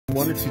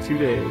1 to 2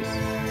 days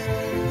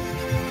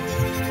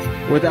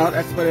without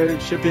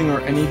expedited shipping or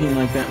anything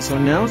like that. So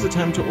now is the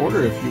time to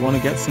order if you want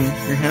to get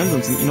your hands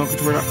on some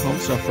enocouture.com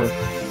stuff.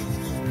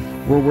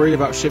 We're worried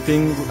about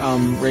shipping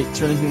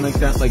rates or anything like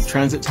that, like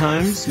transit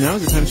times. Now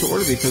is the time to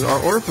order because our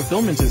order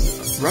fulfillment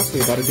is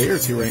roughly about a day or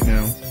two right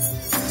now.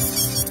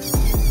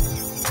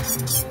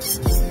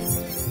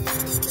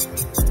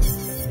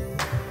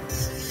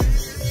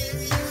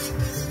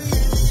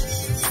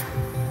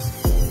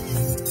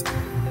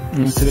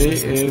 And today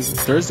is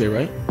Thursday,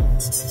 right?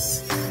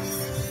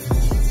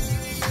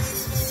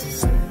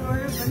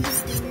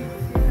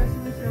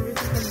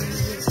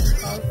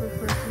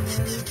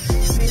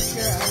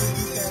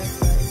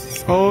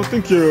 Oh,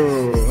 thank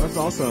you. That's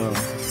awesome.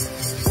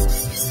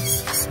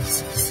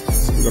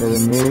 So we gotta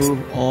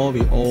remove all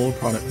the old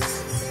products.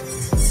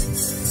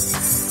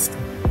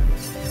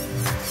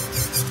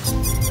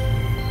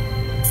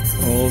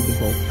 All the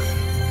bulk.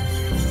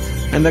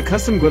 And the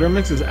custom glitter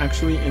mix is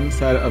actually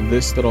inside of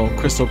this little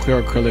crystal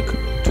clear acrylic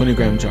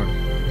 20-gram jar.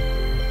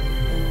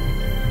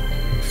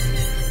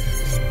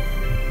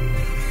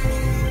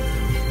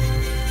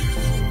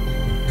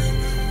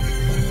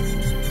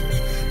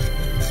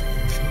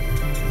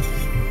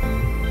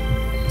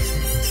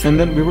 And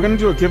then we were going to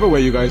do a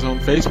giveaway, you guys, on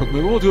Facebook.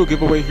 Maybe we'll do a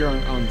giveaway here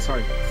on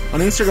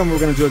Instagram. We were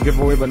going to do a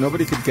giveaway, but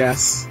nobody could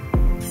guess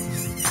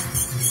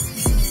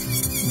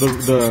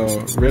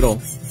the riddle.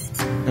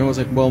 And I was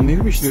like, well,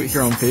 maybe we should do it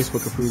here on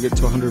Facebook if we get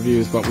to 100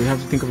 views, but we have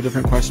to think of a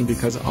different question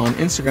because on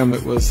Instagram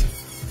it was,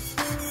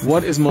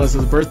 what is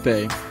Melissa's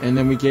birthday? And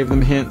then we gave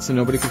them hints and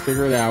nobody could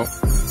figure it out.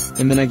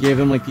 And then I gave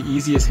them like the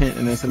easiest hint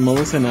and I said,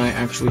 Melissa and I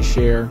actually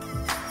share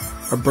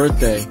a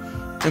birthday.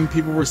 And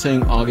people were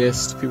saying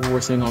August, people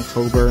were saying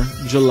October,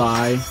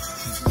 July.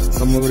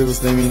 Somebody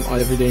was naming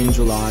every day in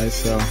July,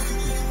 so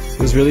it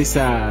was really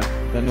sad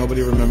that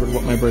nobody remembered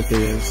what my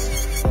birthday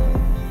is.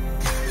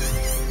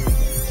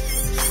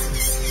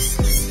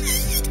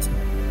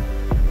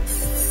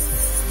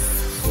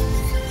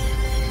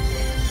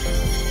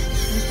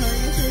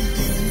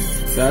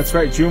 That's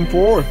right, June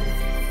 4th.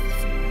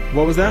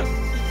 What was that?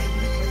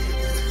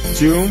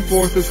 June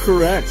 4th is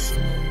correct.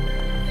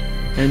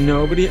 And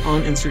nobody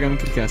on Instagram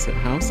could guess it.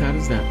 How sad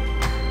is that?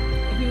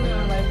 If you went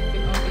on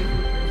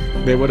Facebook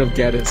first. They would have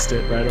guessed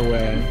it right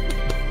away.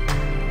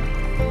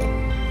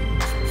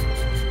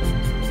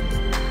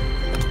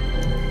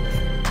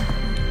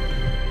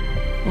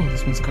 Oh,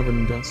 this one's covered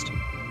in dust.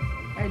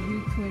 I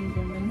do twin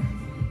Gemini.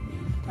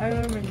 I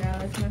remember now,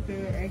 it's my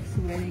favorite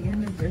ex-wedding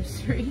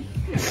anniversary.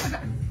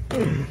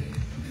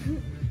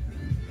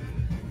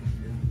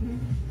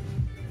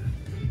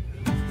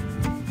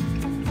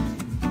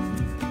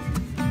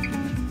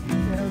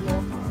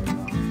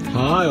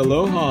 Hi,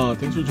 aloha.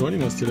 Thanks for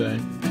joining us today.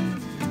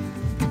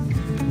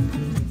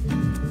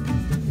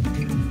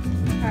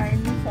 Hi,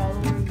 new follower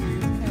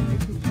reviews. Can't wait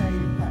to try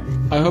your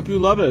product. I hope you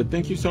love it.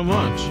 Thank you so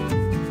much.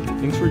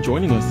 Thanks for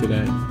joining us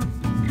today.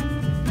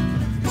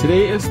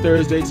 Today is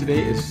Thursday.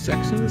 Today is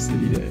Sex and the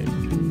City Day.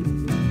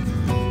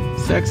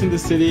 Sex and the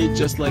City,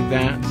 just like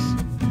that.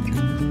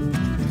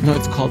 No,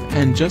 it's called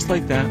And Just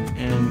Like That.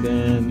 And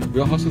then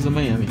Real Housewives of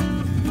Miami.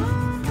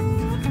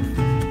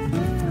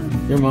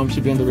 Your mom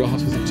should be on the Real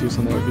Housewives of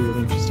Tucson. That would be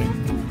really interesting.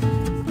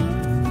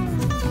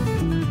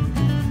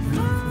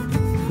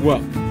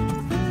 What?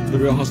 The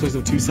Real Housewives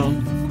of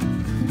Tucson?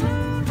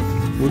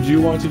 Would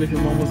you watch it if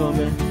your mom was on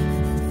there?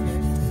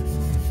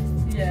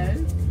 Yes.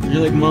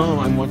 You're like, Mom,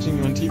 I'm watching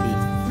you on TV.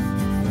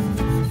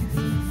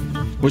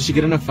 Would she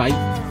get in a fight?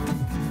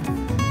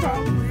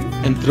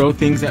 Probably. And throw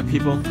things at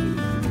people?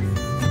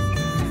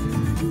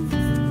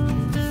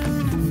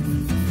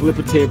 Flip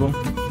a table?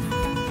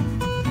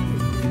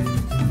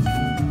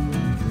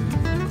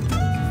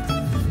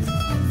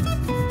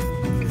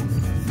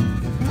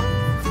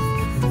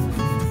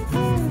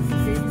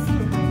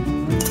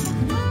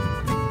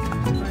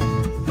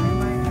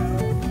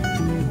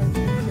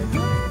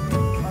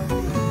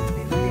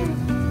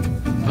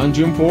 On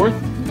June 4th?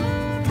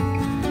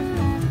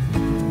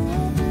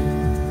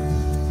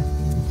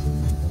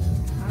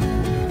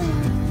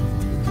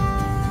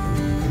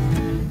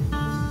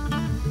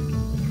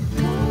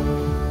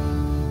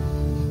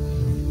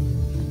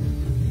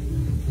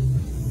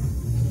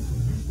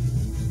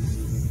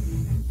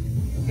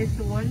 It's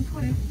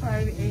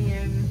 1:25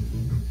 a.m.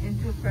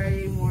 until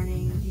Friday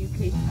morning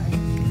UK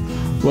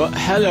time. Well,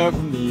 hello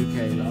from the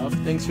UK, love.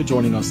 Thanks for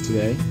joining us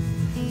today.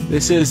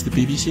 This is the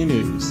BBC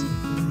News.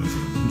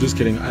 I'm just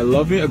kidding. I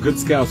love me a good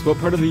Scouse. What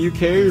part of the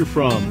UK are you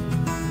from?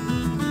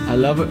 I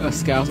love a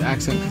Scouse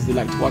accent because they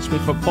like to watch me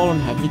football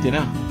and have me dinner.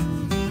 I'm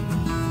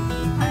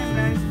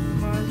back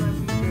tomorrow,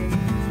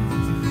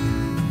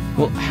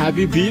 my Well,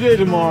 happy B-Day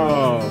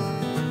tomorrow.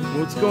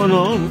 What's going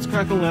on? What's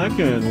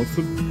crack-a-lackin'? What's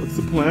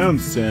the plan,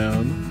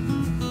 Stan?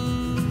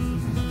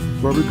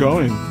 Where are we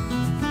going?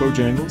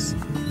 Bojangles?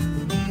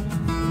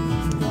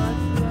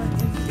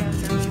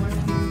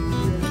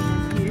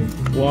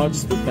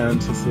 Watch the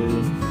fantasy.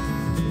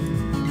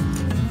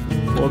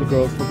 For the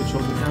girls, for the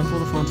children, and for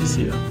the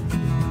fantasia.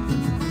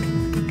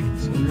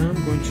 So now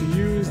I'm going to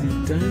use the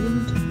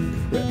diamond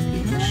prep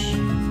bleach.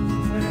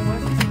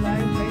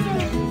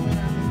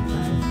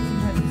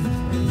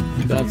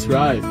 That's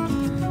right.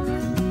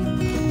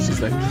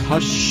 She's like,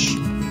 hush,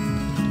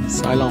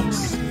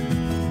 silence.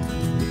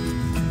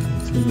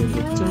 Turn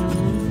the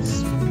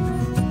tones.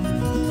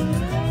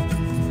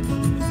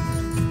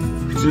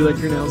 Do you like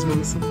your nails,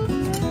 Melissa?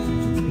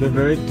 They're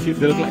very cute.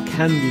 They look like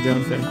candy,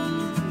 don't they?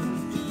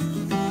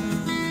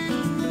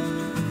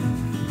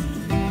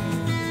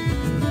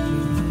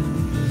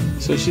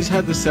 So she's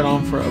had this set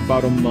on for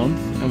about a month,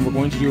 and we're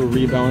going to do a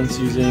rebalance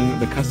using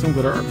the custom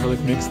glitter acrylic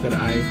mix that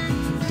I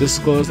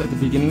disclosed at the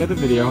beginning of the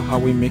video, how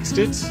we mixed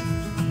it,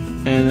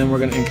 and then we're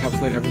going to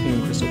encapsulate everything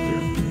in crystal clear.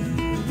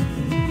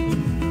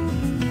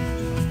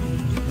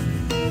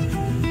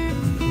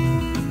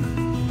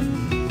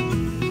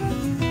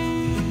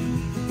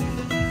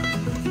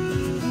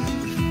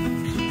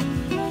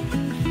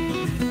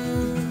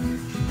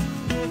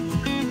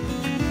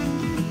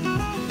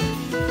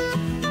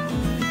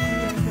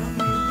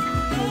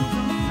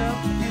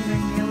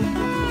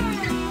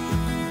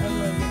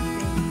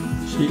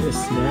 She is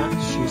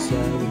snatched, she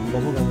said,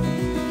 bubblegum.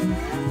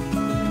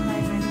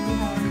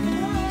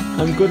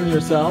 I'm good, and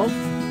yourself?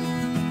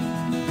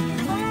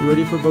 You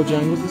ready for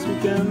Bojangles this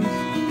weekend?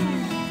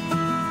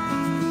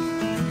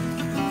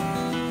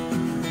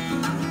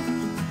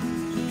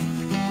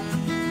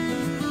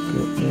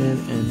 Go in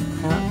and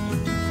pat,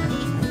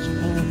 patch, patch,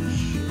 patch.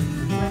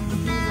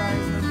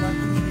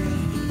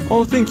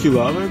 Oh, thank you,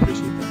 love. I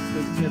appreciate that.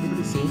 Can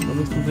everybody see?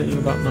 Nobody's complaining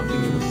about not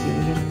being able to see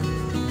anything.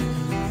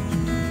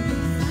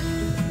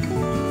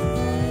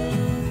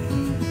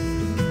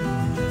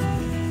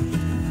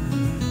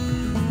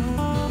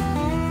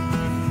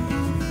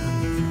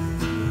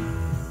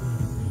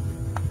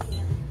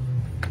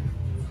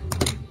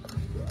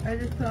 I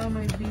just saw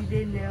my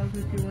B-Day nails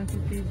with you 1,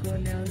 2, 3 go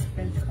nails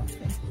French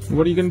coffee.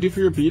 What are you going to do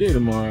for your B-Day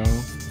tomorrow?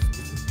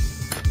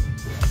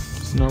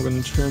 So now we're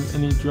going to trim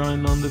any dry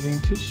non-living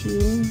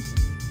tissue.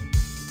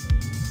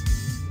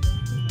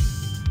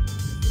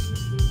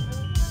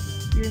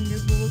 Your new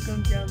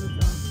bubblegum gel is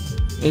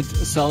awesome.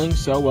 It's selling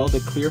so well.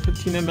 The clear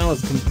 15 ml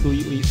is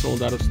completely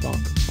sold out of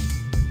stock.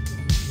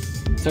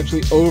 It's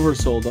actually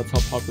oversold. That's how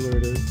popular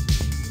it is.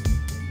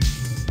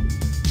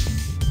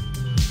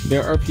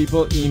 There are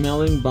people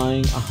emailing,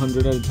 buying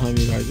 100 at a time,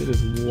 you guys. It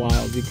is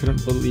wild. We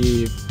couldn't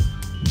believe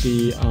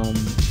the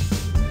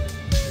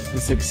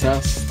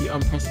success, the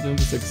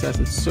unprecedented success.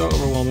 It's so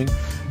overwhelming,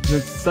 and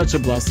it's such a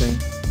blessing.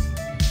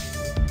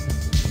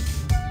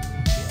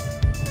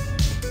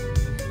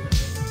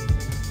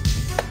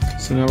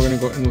 So now we're gonna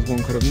go in with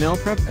 1 coat of nail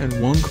prep and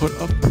 1 coat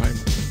of primer.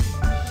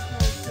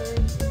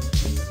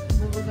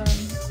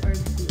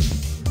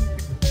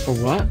 For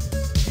what?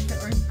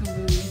 Or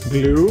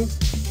glue. Glue?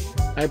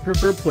 I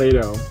prefer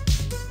Play-Doh.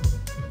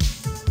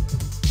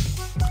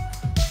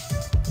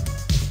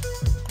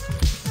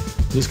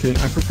 Just kidding.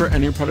 I prefer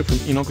any product from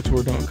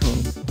enocouture.com.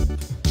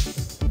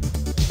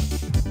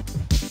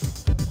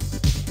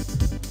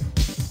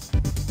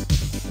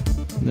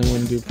 And then we're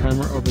going to do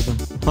primer over the...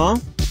 Huh?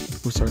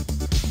 Oh, sorry.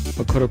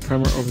 A coat of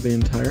primer over the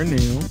entire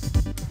nail.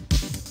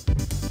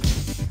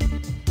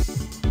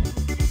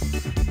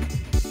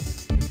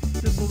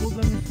 The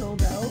bubblegum is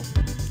sold out?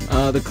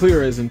 The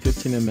clear is in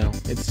 15 ml.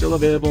 It's still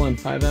available in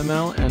 5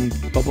 ml, and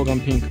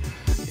bubblegum pink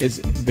is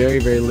very,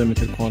 very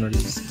limited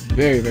quantities.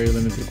 Very, very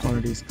limited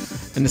quantities.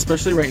 And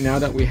especially right now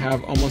that we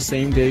have almost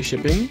same-day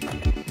shipping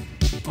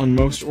on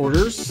most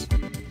orders,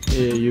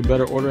 you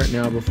better order it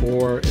now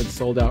before it's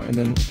sold out. And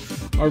then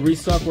our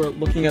restock, we're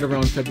looking at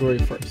around February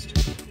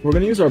 1st. We're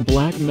going to use our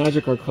Black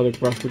Magic acrylic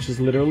brush, which is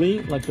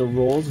literally like the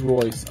Rolls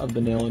Royce of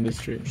the nail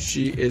industry.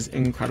 She is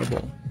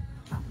incredible.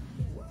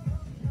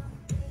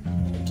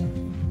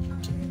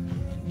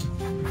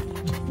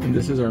 And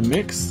this is our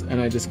mix,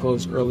 and I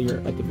disclosed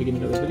earlier at the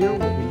beginning of the video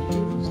what we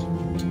used.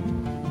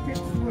 Tips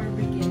for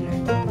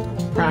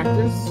beginners.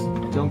 Practice,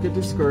 don't get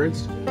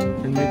discouraged,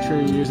 and make sure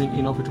you're using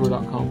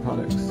enocouture.com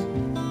products.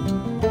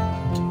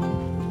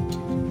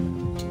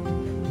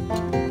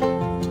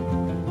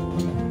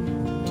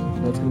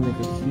 That's going to make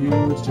a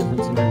huge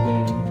difference in your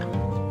game.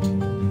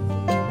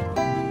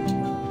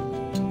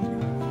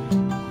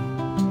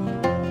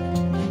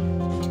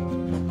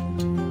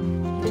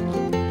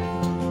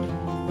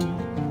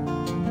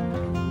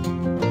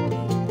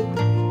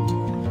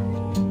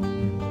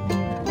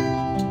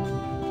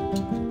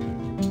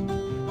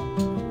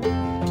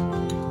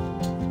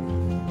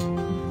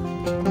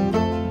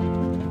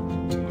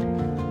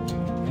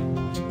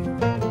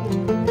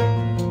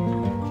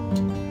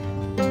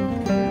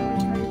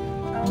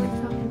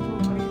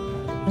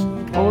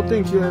 Oh,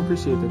 thank you. I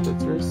appreciate that.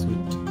 That's very sweet.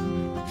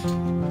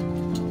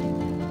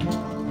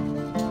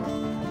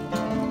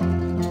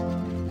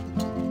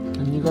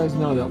 And you guys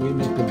know that we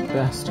make the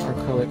best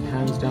acrylic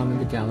hands down in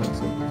the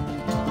galaxy.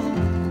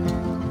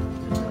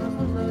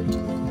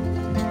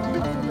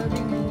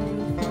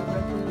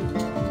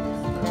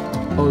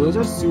 Oh, those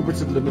are super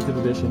limited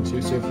edition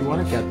too. So if you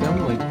want to get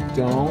them, like,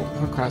 don't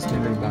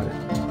procrastinate about it.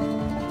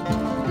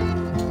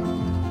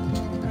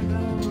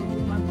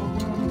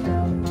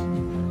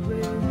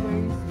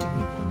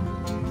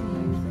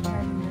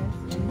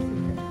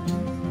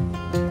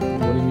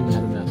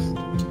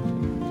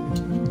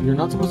 You're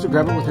not supposed to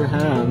grab it with your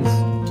hands.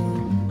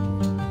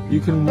 You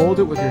can mold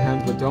it with your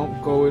hands, but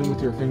don't go in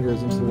with your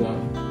fingers into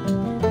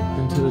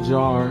the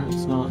jar.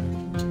 It's not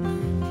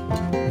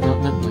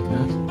meant like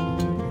that.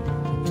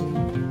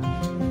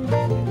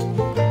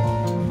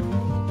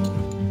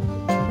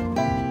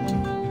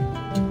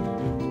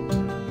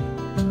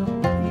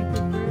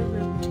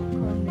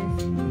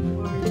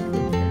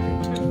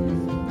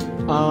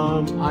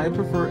 I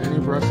prefer any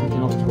brush from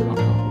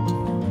innovator.com.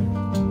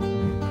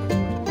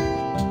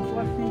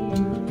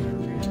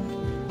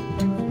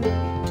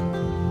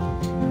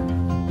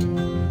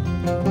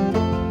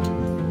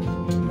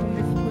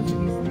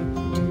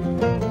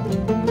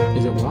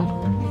 Is it what?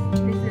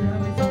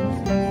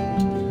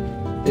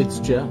 It's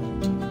gel.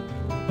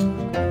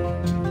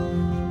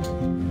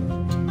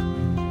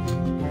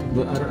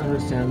 But I don't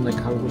understand, like,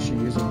 how was she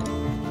using it?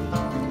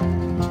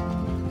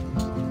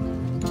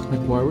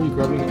 Like, why were you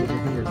grabbing it with your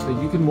fingers?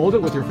 Like, you can mold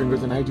it with your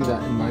fingers, and I do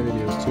that in my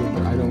videos too,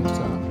 but I don't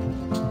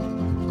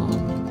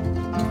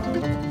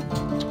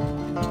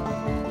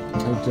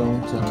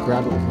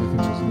grab it with my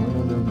fingers.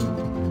 No.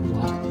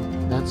 Why?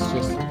 That's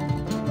just a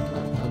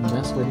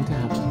mess waiting to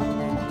happen.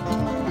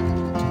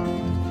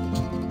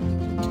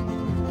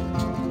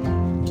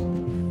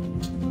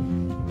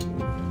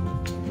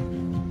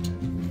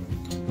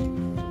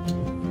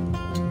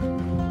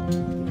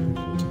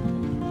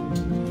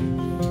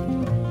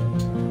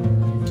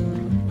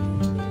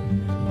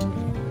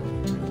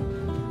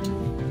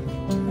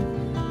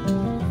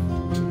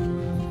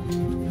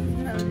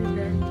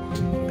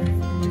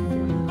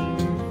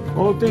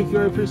 Oh, thank you,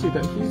 I appreciate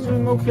that. He's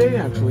doing okay,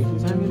 actually.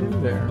 He's hanging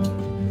in there.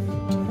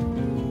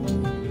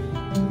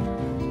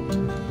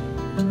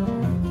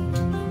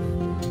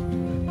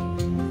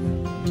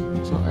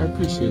 So I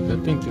appreciate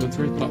that. Thank you. That's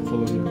very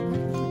thoughtful of you.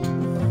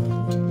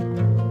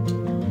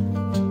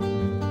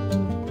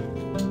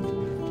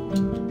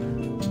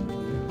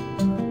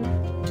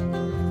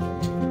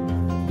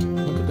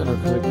 Look at that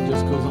acrylic. It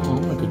just goes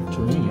on like a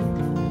dream.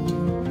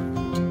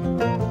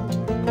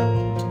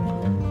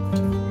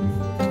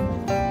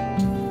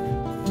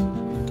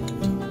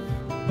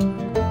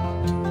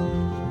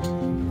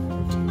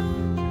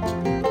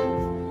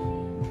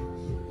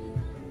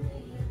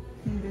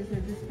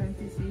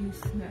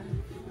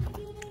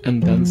 And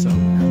then some.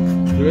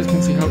 You guys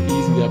can see how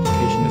easy the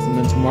application is, and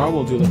then tomorrow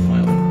we'll do the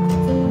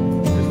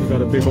filing because we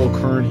got a big old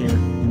kern here.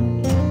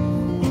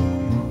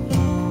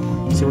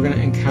 So we're going to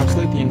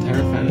encapsulate the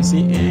entire fantasy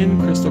in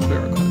crystal clear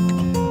acrylic.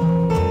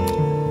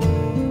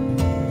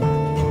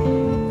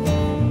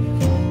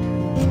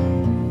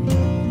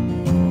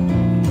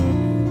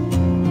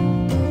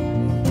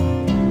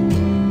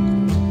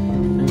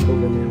 And go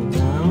the nail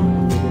down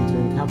and begin to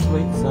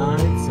encapsulate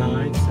side,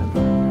 side,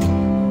 center.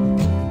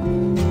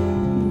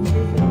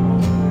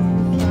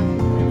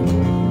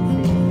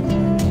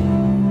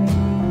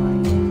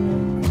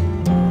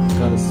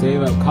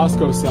 Save up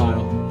Costco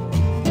style.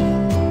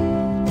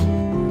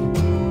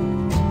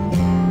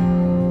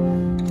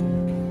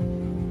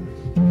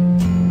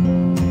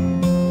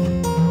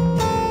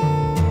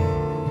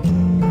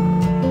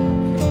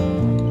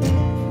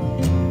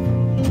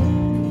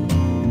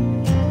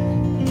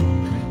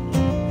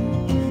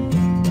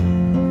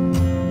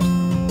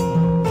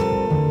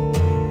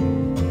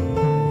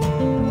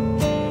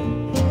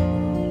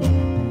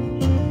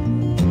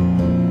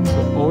 So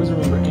always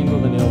remember, angle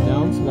the nail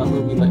down, so that way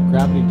we let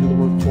gravity do the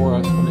work for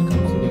us when it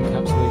comes to the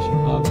encapsulation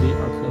of the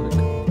acrylic.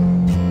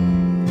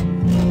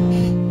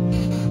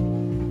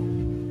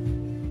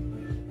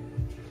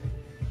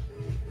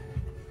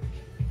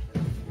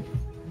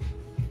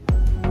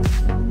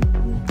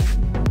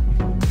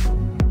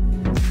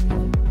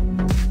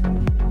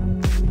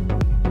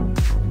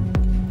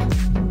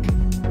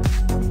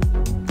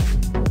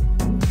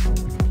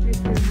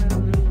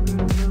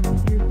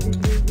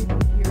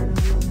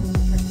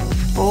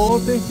 Oh,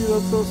 thank you,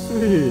 that's so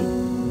sweet.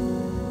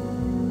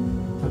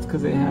 That's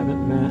because they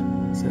haven't met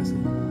Ceci,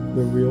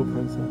 the real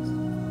princess.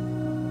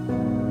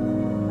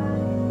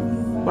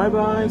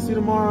 Bye-bye, see you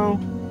tomorrow.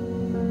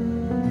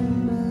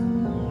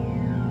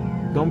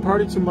 Don't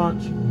party too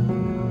much.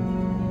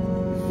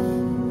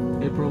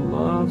 April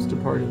loves to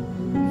party.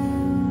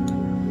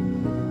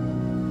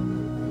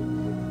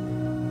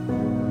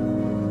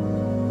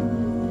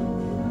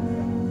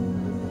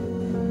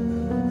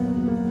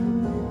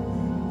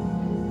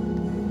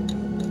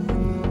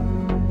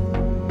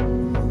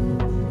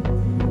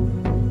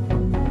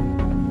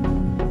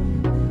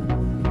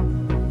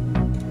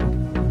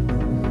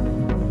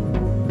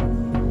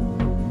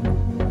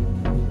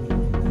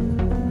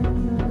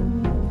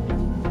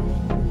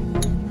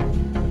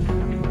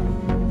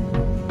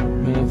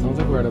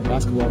 We're at a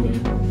basketball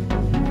game.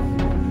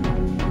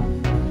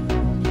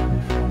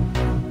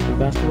 A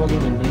basketball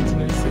game in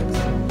 1996.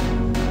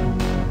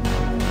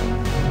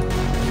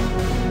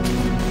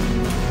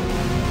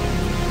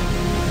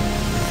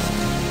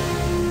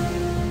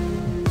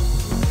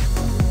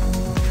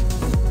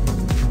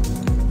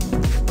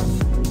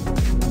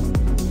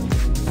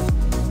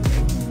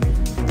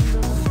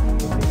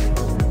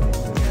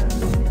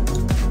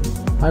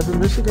 Hi from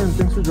Michigan.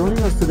 Thanks for joining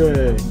us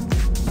today.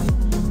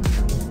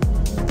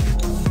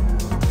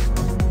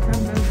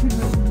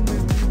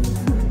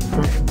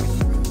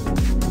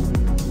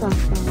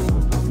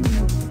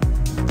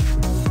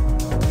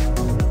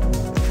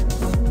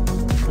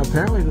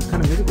 Apparently this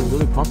kind of music was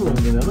really popular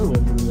in the Netherlands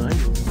in the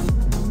 90s.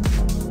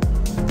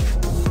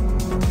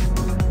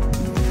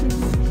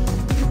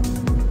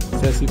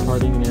 Sassy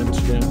partying in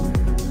Amsterdam.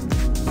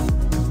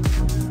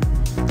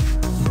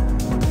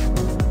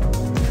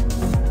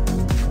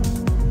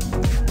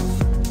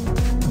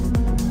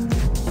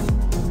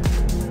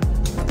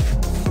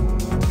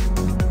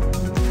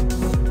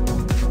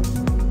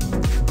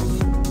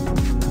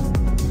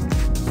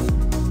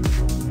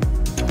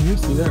 Can you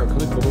see that?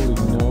 Acrylic literally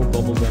no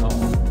bubbles at all.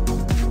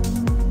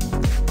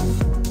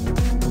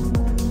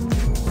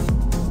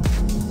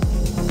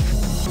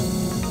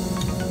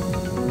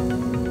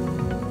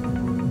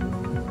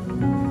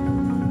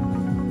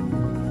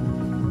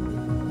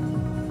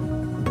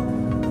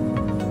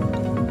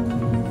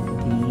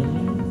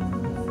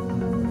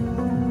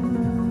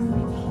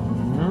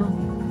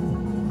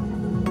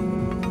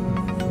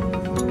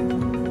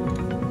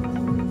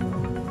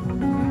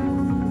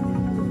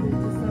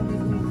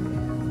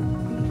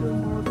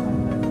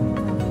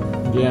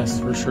 Yes,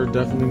 for sure,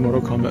 definitely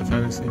Mortal Kombat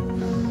Fantasy.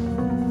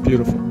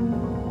 Beautiful.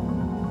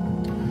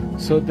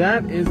 So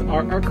that is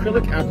our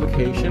acrylic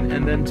application,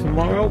 and then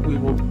tomorrow we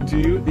will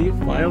do the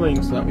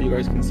filing so that way you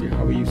guys can see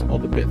how we use all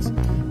the bits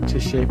to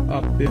shape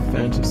up the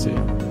fantasy.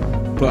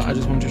 But I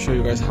just wanted to show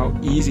you guys how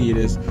easy it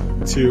is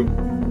to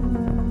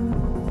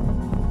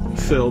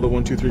fill the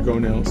 1, 2, 3 go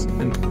nails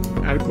and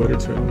add glitter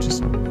to it.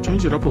 Just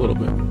change it up a little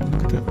bit.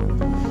 Look at that.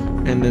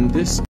 And then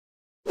this